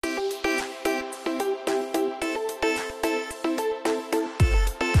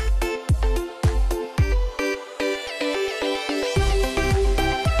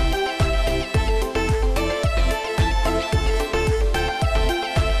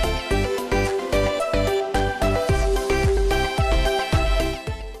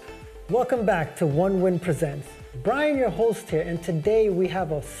Welcome back to OneWin Presents. Brian, your host here, and today we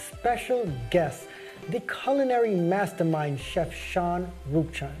have a special guest, the culinary mastermind, Chef Sean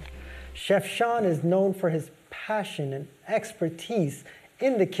Roopchand. Chef Sean is known for his passion and expertise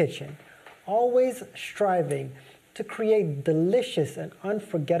in the kitchen, always striving to create delicious and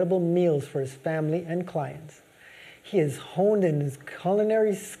unforgettable meals for his family and clients. He has honed in his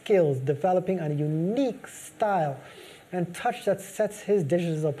culinary skills, developing a unique style and touch that sets his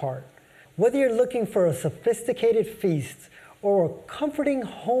dishes apart. Whether you're looking for a sophisticated feast or a comforting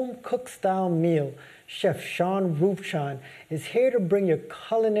home-cooked style meal, Chef Sean Roopchand is here to bring your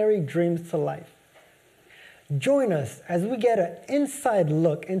culinary dreams to life. Join us as we get an inside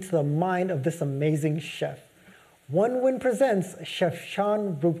look into the mind of this amazing chef. OneWin presents Chef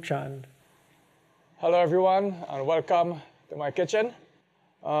Sean Roopchand. Hello everyone and welcome to my kitchen.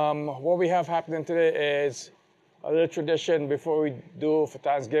 What we have happening today is a little tradition before we do for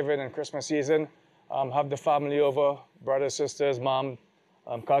Thanksgiving and Christmas season. Have the family over, brothers, sisters, mom,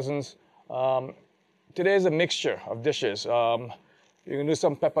 cousins. Today is a mixture of dishes. You can do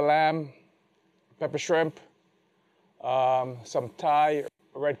some pepper lamb, pepper shrimp, some Thai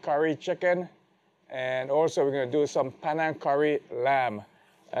red curry chicken, and also we're gonna do some Penang curry lamb,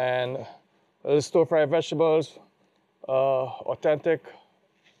 and a little stir-fried vegetables, authentic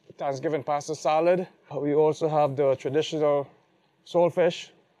Thanksgiving pasta salad. We also have the traditional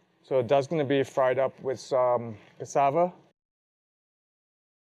saltfish, so that's going to be fried up with some cassava.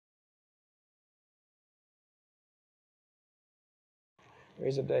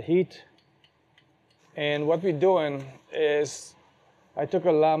 Raise up the heat. And what we're doing is, I took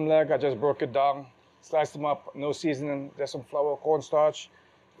a lamb leg, I just broke it down, sliced them up, no seasoning, just some flour, cornstarch.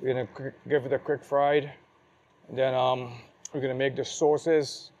 We're going to give it a quick fried. And then we're going to make the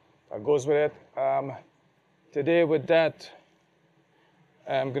sauces that goes with it. Today with that,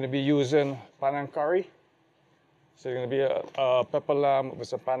 I'm going to be using Penang curry. So it's going to be a pepper lamb with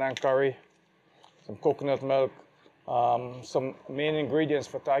some Penang curry, some coconut milk. Some main ingredients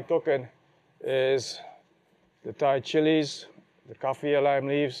for Thai cooking is the Thai chilies, the kaffir lime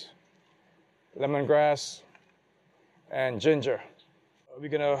leaves, lemongrass, and ginger. We're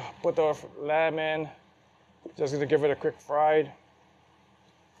going to put our lamb in, just going to give it a quick fried.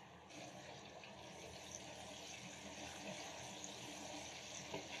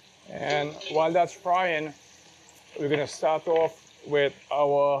 And while that's frying, we're going to start off with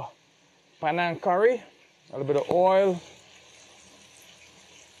our Penang curry, a little bit of oil.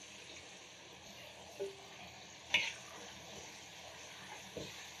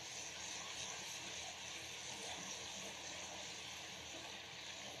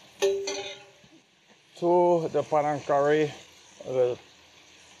 To the Penang curry, a little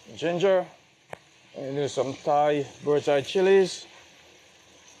ginger, and do some Thai bird's eye chilies.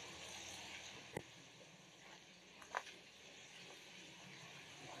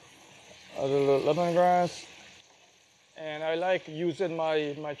 A little lemongrass, and I like using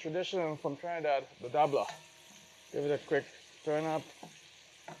my traditional from Trinidad, the dabla. Give it a quick turn up.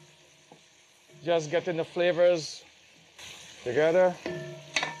 Just getting the flavors together.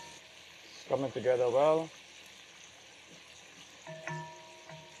 It's coming together well.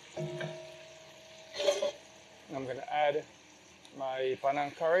 I'm going to add my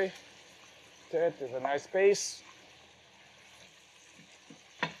Penang curry to it. It's a nice paste.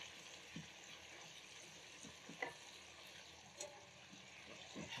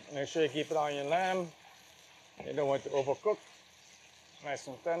 Make sure you keep it on your lamb. You don't want to overcook. Nice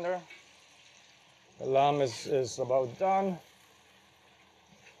and tender. The lamb is about done.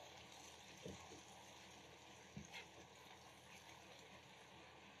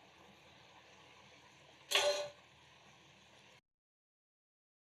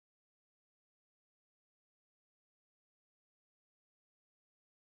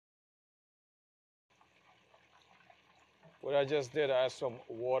 What I just did, I add some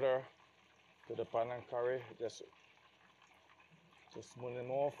water to the Penang curry, just smooth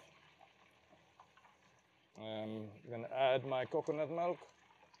them off. I'm gonna add my coconut milk.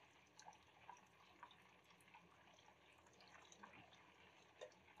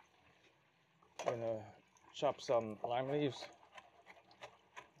 Gonna chop some lime leaves.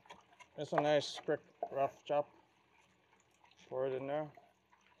 Just a nice quick rough chop. Pour it in there.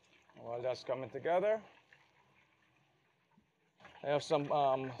 While that's coming together, I have some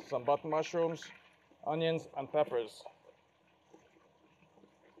button mushrooms, onions, and peppers.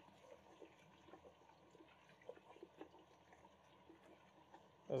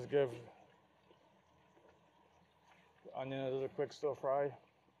 Let's give the onion a little quick stir fry.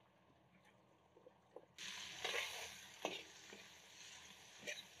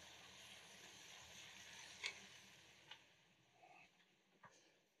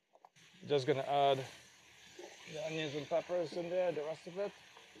 just gonna add the onions and peppers in there, the rest of it.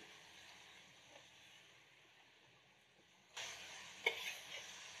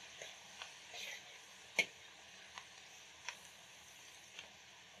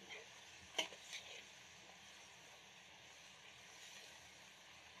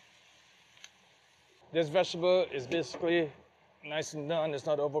 This vegetable is basically nice and done. It's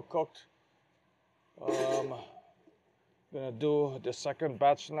not overcooked. Gonna do the second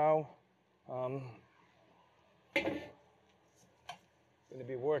batch now. Gonna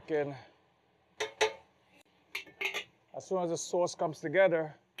be working. As soon as the sauce comes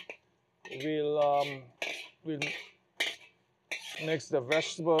together, we'll mix the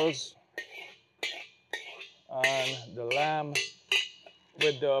vegetables and the lamb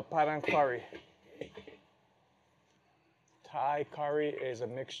with the Panang curry. Thai curry is a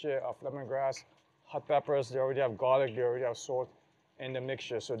mixture of lemongrass, hot peppers. They already have garlic, they already have salt in the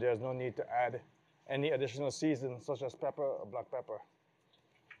mixture, so there's no need to add any additional seasoning such as pepper or black pepper.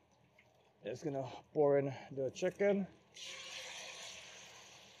 Just gonna pour in the chicken.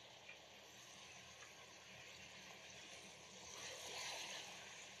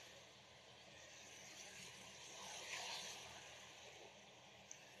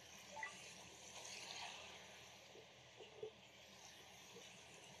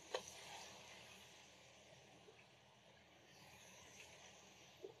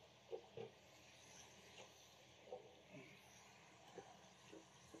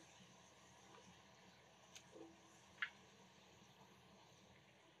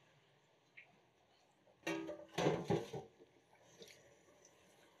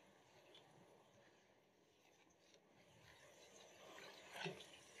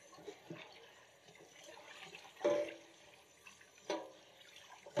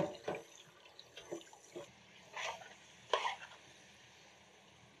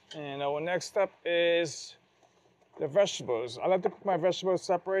 And our next step is the vegetables. I like to cook my vegetables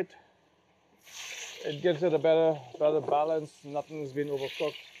separate. It gives it a better balance. Nothing's been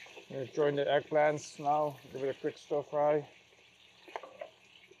overcooked. I'm gonna throw in the eggplants now. Give it a quick stir fry.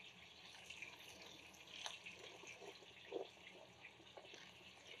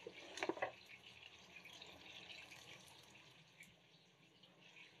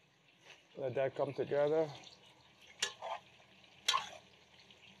 Let that come together.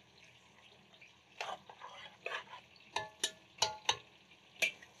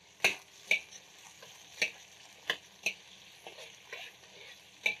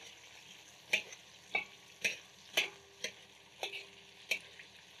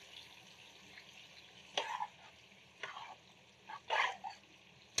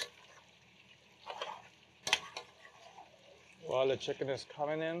 While the chicken is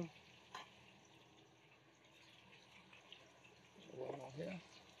coming in. One more here.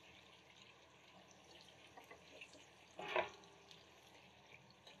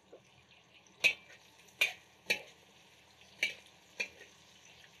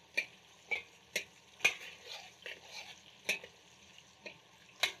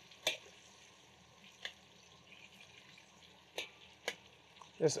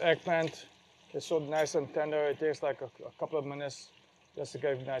 This eggplant is so nice and tender. It takes like a couple of minutes just to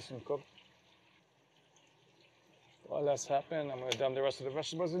get it nice and cooked. While that's happening, I'm going to dump the rest of the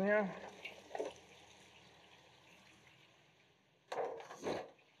vegetables in here.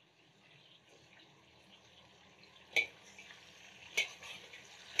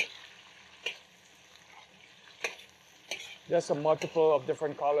 There's a multiple of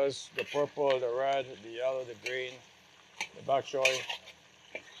different colors: the purple, the red, the yellow, the green, the bok choy.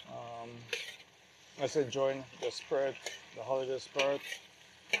 Let's enjoy the spirit, the holiday spirit,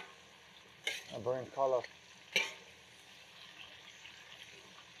 and bring color.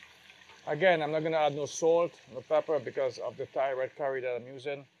 Again, I'm not going to add no salt, no pepper because of the Thai red curry that I'm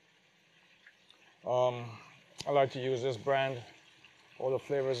using. I like to use this brand. All the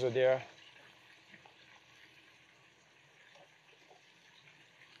flavors are there.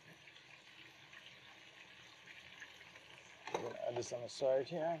 I'm going to add this on the side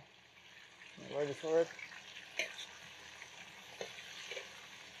here. Ready for it?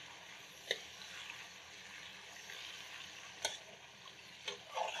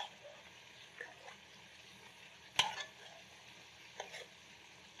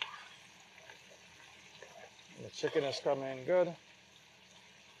 The chicken is coming in good.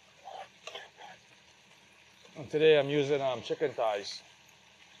 And today I'm using chicken thighs.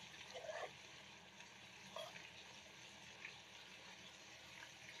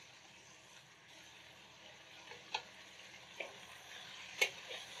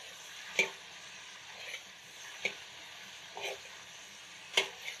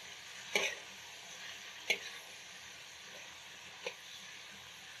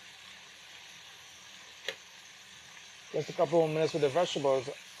 Just a couple more minutes with the vegetables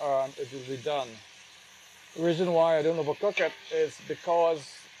and it will be done. The reason why I don't overcook it is because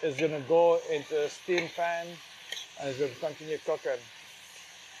it's going to go into a steam pan and it's going to continue cooking.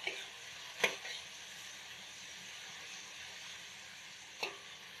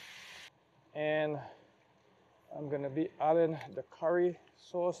 And I'm going to be adding the curry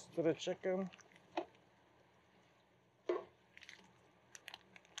sauce to the chicken.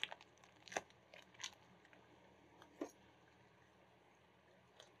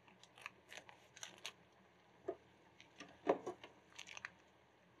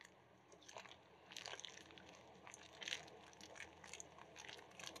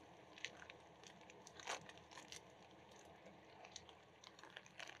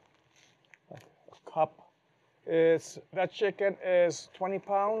 Cup. That chicken is 20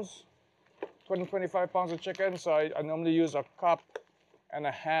 pounds, 25 pounds of chicken. So I normally use a cup and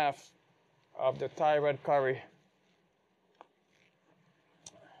a half of the Thai red curry.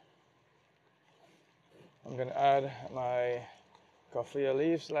 I'm gonna add my kaffir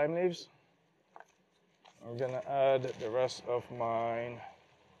leaves, lime leaves. I'm gonna add the rest of my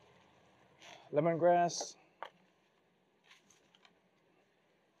lemongrass.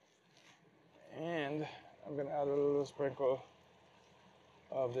 And I'm gonna add a little sprinkle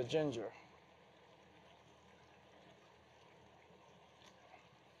of the ginger.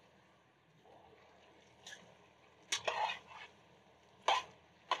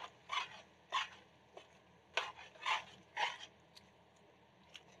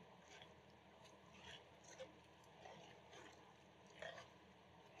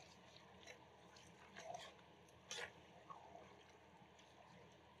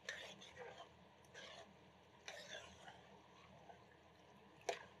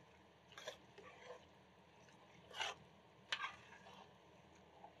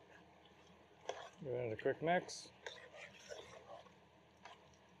 Give it a quick mix.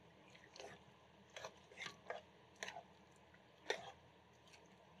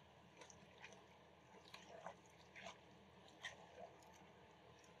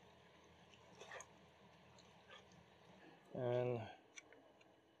 And I'm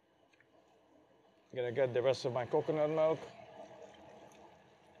gonna get the rest of my coconut milk.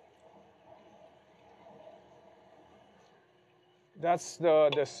 That's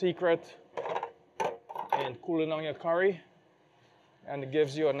the secret in cooling down your curry, and it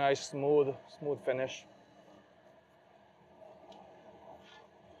gives you a nice smooth finish.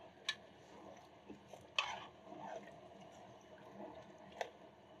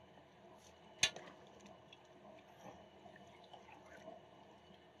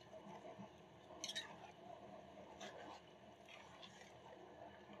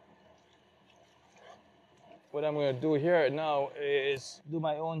 What I'm going to do here now is do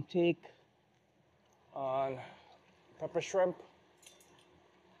my own take on pepper shrimp,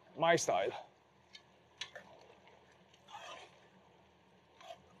 my style.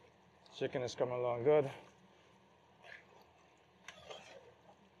 Chicken is coming along good.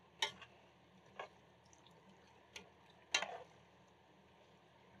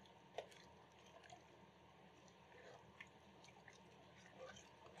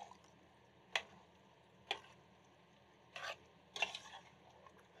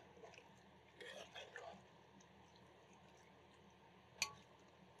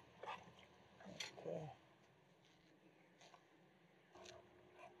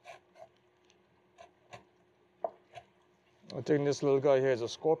 I think this little guy here is a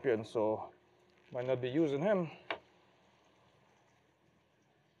scorpion, so might not be using him.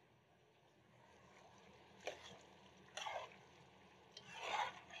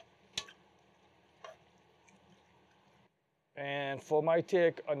 And for my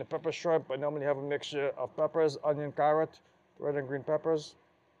take on the pepper shrimp, I normally have a mixture of peppers, onion, carrot, red and green peppers.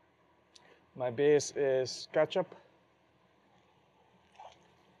 My base is ketchup.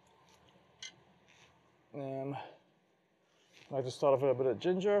 And I like to start off with a bit of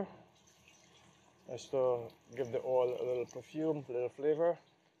ginger, just to give the oil a little perfume, a little flavor.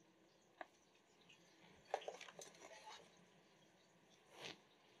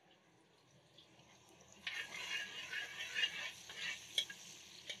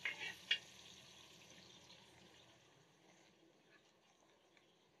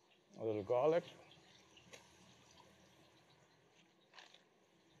 A little garlic.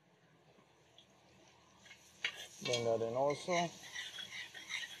 Blend that in also.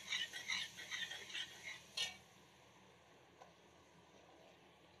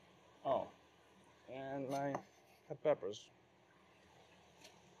 Oh, and my hot peppers.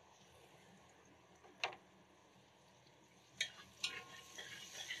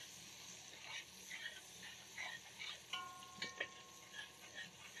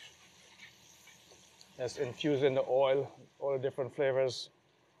 Just infusing the oil, all the different flavors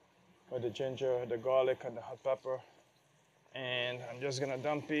with the ginger, the garlic, and the hot pepper. And I'm just gonna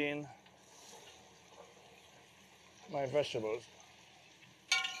dump in my vegetables.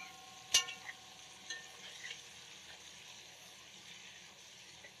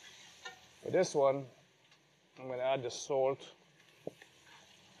 For this one, I'm gonna add the salt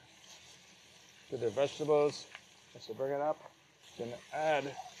to the vegetables. Just to bring it up. Gonna add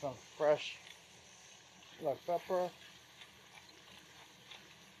some fresh black pepper.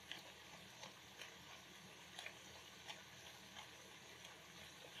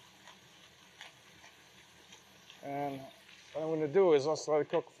 And what I'm going to do is also let it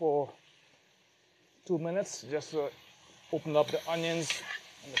cook for 2 minutes just to open up the onions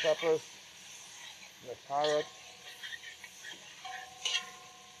and the peppers, and the carrot.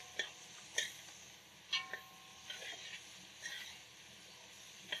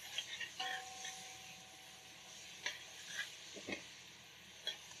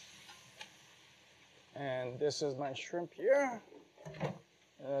 And this is my shrimp here.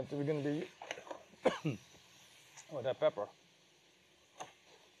 We're going to be with that pepper.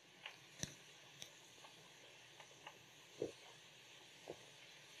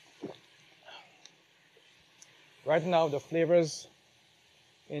 Right now, the flavors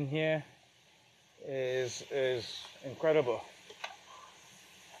in here is incredible.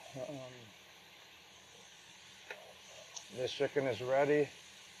 This chicken is ready.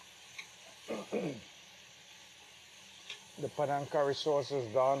 The Penang curry sauce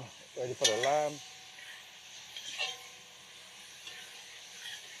is done, ready for the lamb.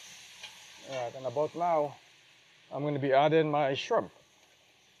 All right, and about now, I'm going to be adding my shrimp.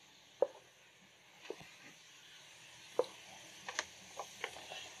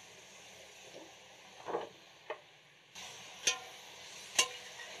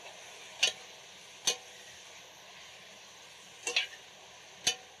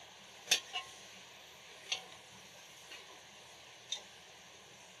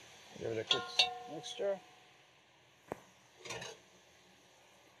 Give it a quick mixture.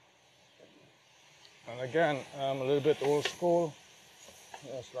 And again, I'm a little bit old school.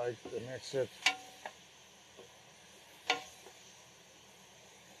 Just like to mix it.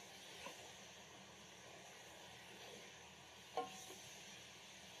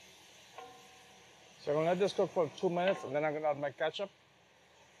 So I'm gonna let this cook for 2 minutes, and then I'm gonna add my ketchup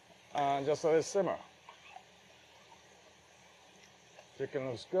and just let it simmer. Chicken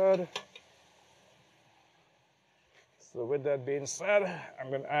looks good. So with that being said, I'm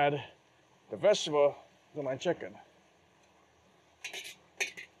gonna add the vegetable to my chicken.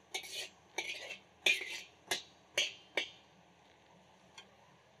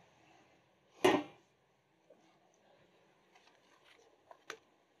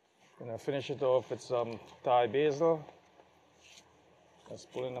 Gonna finish it off with some Thai basil.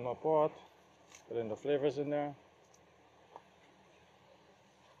 Just pulling them apart, putting the flavors in there.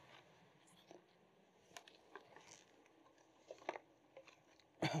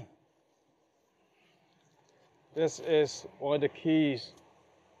 This is one of the keys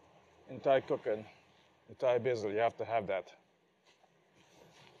in Thai cooking, the Thai basil. You have to have that.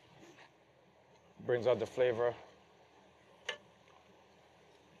 Brings out the flavor.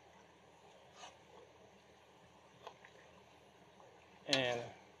 And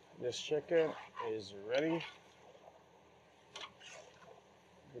this chicken is ready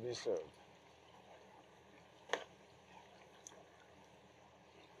to be served.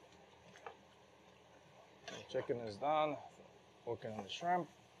 The chicken is done. Working on the shrimp.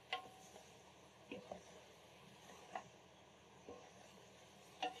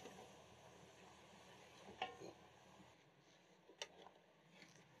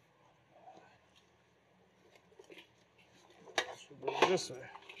 Should do it this way.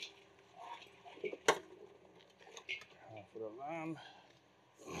 For the lamb.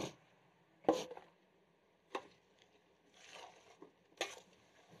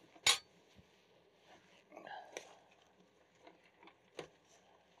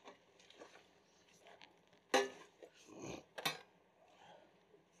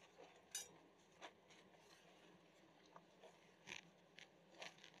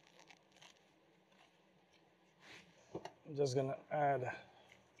 I'm just gonna add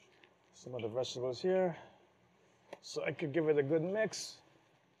some of the vegetables here so I could give it a good mix.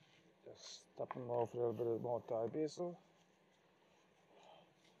 Just top them off with a little bit more Thai basil.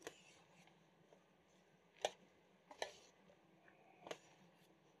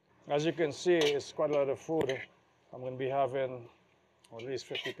 As you can see, it's quite a lot of food. I'm gonna be having at least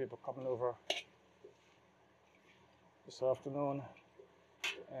 50 people coming over this afternoon.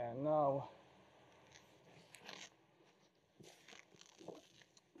 And now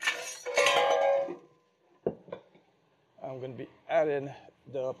I'm going to be adding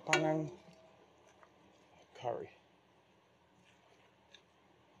the Panang curry.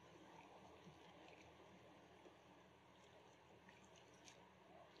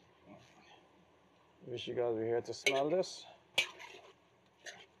 Wish you guys were here to smell this.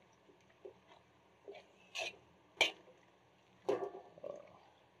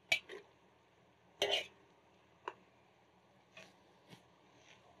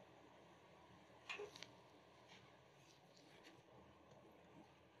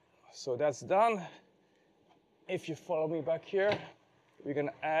 So that's done. If you follow me back here, we're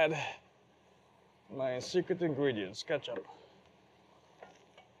gonna add my secret ingredients, ketchup.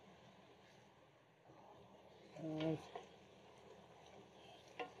 And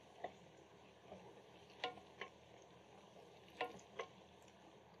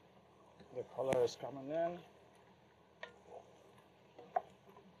the color is coming in.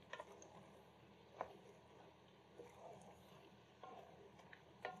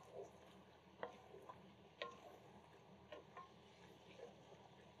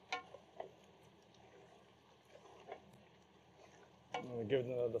 I'm gonna give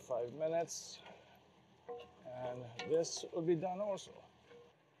it another 5 minutes. And this will be done also.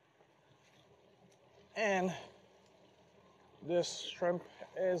 And this shrimp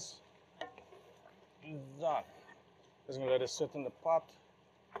is done. Just gonna let it sit in the pot.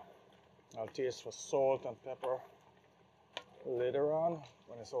 I'll taste for salt and pepper later on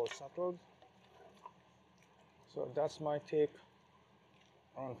when it's all settled. So that's my take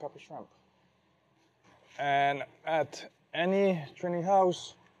on pepper shrimp. And at any training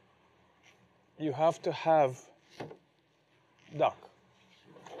house, you have to have duck.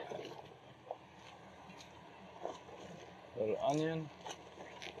 Little onion.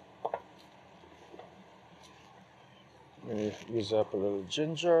 I'm gonna use up a little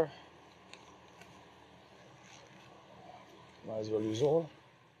ginger. Might as well use all.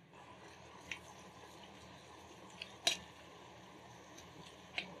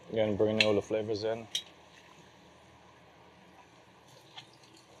 Again, bringing all the flavors in.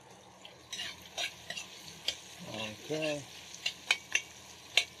 Okay.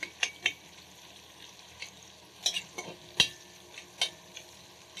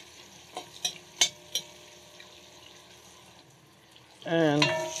 And I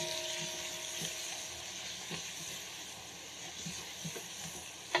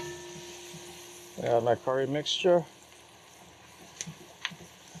have my curry mixture.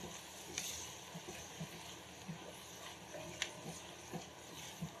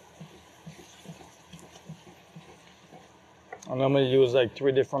 I normally use like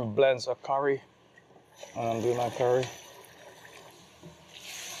 3 different blends of curry when I'm doing my curry.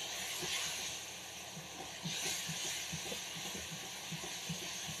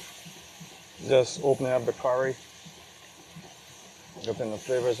 Just opening up the curry, getting the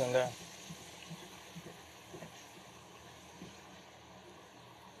flavors in there.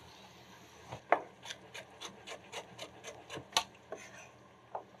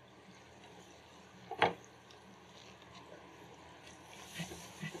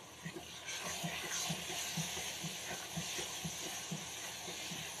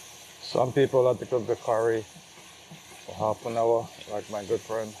 Some people like to cook the curry for half an hour, like my good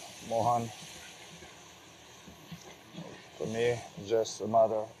friend Mohan. For me, it's just a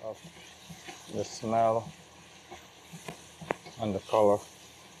matter of the smell and the color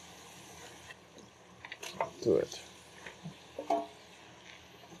to it.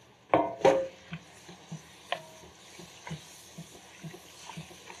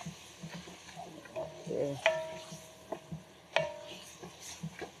 Okay.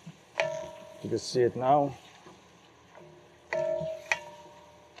 You can see it now.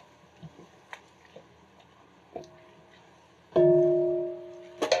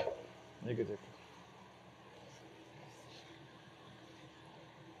 You can take it.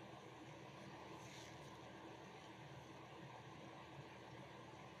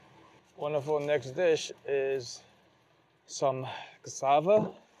 One of our next dish is some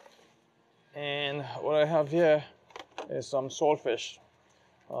cassava, and what I have here is some saltfish,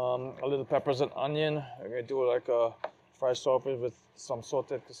 a little peppers and onion. I'm gonna do like a fried saltfish with some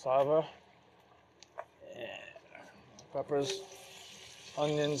salted cassava, and peppers,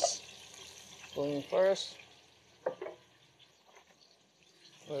 onions going first,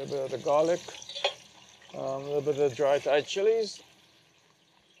 a little bit of the garlic, a little bit of dry Thai chilies.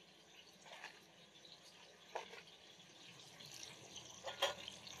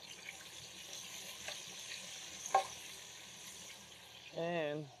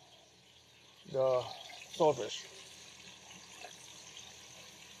 And the saltfish.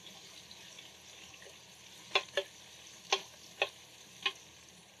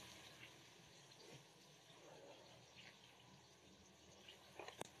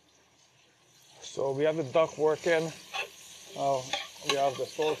 So we have the duck working. We have the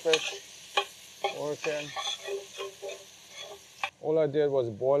saltfish working. All I did was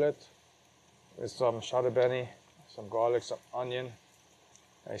boil it with some shadabeni, some garlic, some onion.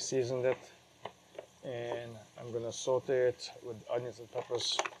 I seasoned it, and I'm gonna saute it with onions and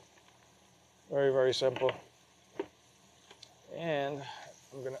peppers. Very, very simple. And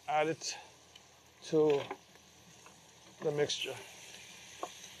I'm gonna add it to the mixture.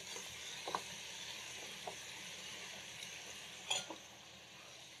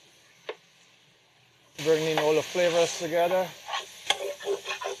 Bringing all the flavors together,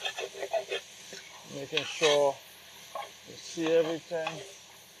 making sure you see everything.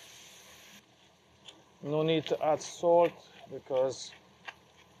 No need to add salt because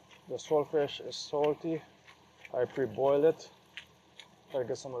the saltfish is salty. I pre-boiled it. Try to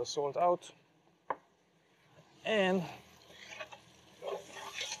get some of the salt out. And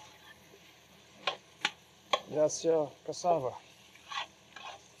that's your cassava.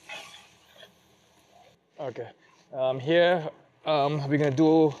 Okay, here we're gonna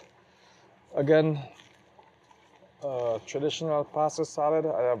do again traditional pasta salad.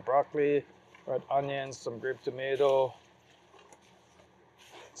 I have broccoli, red onions, some grape tomato,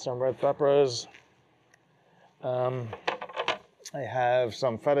 some red peppers. I have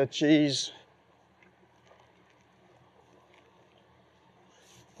some feta cheese.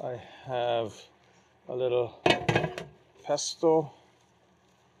 I have a little pesto.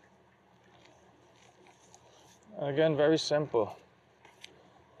 Again, very simple.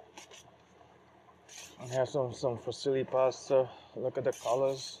 I have some fusilli pasta. Look at the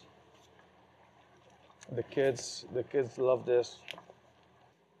colors. The kids love this.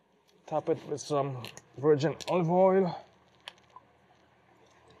 Top it with some virgin olive oil.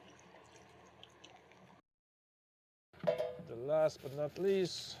 The last but not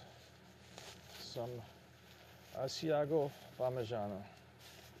least, some Asiago Parmigiano.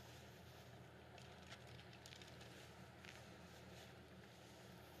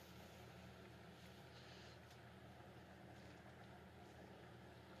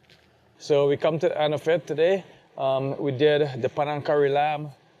 So we come to the end of it today. We did the Panang curry lamb,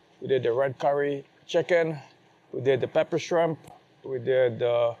 we did the red curry chicken, we did the pepper shrimp, we did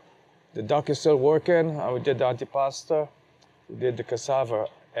the duck is still working, and we did the antipasta, we did the cassava.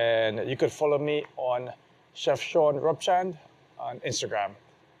 And you could follow me on Chef Sean Roopchand on Instagram.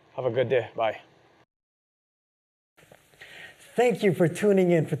 Have a good day. Bye. Thank you for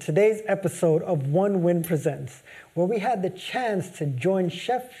tuning in for today's episode of OneWin Presents, where we had the chance to join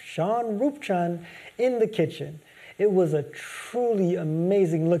Chef Sean Roopchand in the kitchen. It was a truly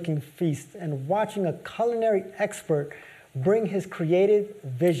amazing looking feast, and watching a culinary expert bring his creative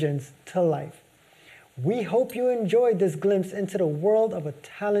visions to life. We hope you enjoyed this glimpse into the world of a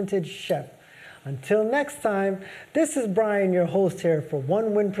talented chef. Until next time, this is Brian, your host here for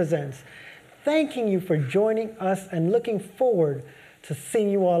OneWin Presents, thanking you for joining us and looking forward to seeing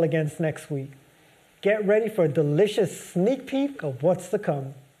you all again next week. Get ready for a delicious sneak peek of what's to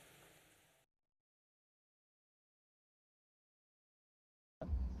come.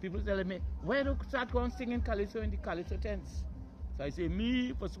 People telling me, why don't you start going singing Calypso in the Calypso tents? So I say,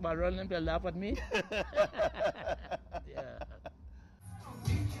 me, for some run and they laugh at me. Yeah.